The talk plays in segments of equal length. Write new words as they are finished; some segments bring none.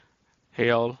Hey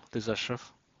all, this is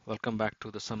Ashraf. Welcome back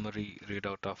to the summary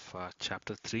readout of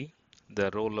Chapter 3,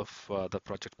 the role of the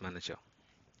project manager.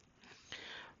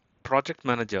 Project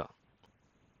manager,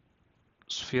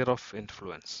 sphere of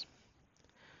influence.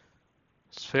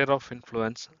 Sphere of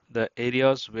influence, the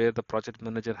areas where the project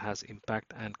manager has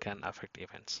impact and can affect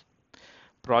events.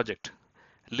 Project,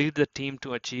 lead the team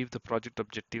to achieve the project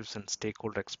objectives and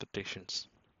stakeholder expectations.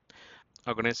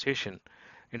 Organization,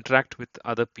 interact with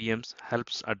other PMs,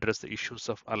 helps address the issues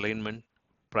of alignment,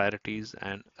 priorities,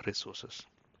 and resources.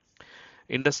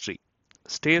 Industry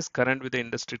stays current with the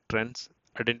industry trends,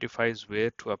 identifies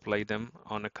where to apply them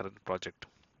on a current project.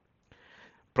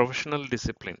 Professional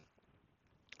discipline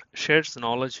shares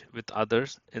knowledge with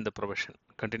others in the profession,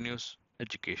 continuous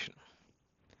education.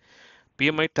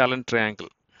 PMI talent triangle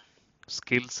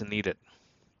skills needed.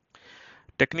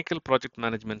 Technical project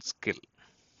management skill.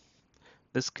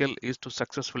 This skill is to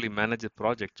successfully manage the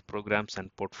projects, programs,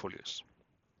 and portfolios.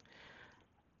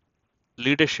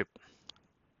 Leadership.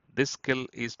 This skill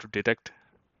is to detect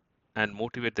and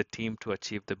motivate the team to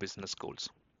achieve the business goals.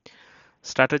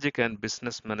 Strategic and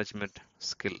business management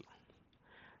skill.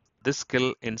 This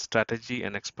skill in strategy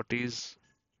and expertise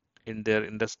in their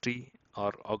industry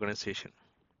or organization.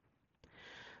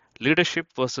 Leadership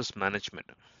versus management.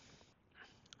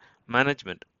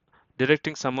 Management,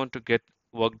 directing someone to get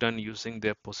work done using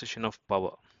their position of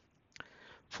power.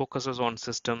 Focuses on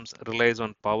systems, relies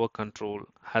on power control,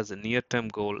 has a near term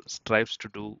goal, strives to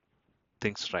do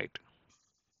things right.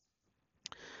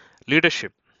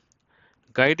 Leadership,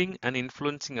 guiding and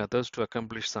influencing others to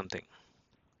accomplish something.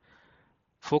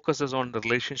 Focuses on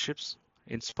relationships,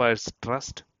 inspires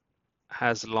trust,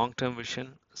 has long term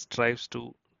vision, strives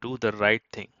to do the right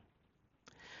thing.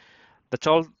 That's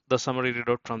all the summary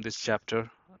readout from this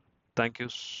chapter. Thank you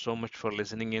so much for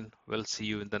listening in. We'll see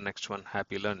you in the next one.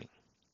 Happy learning.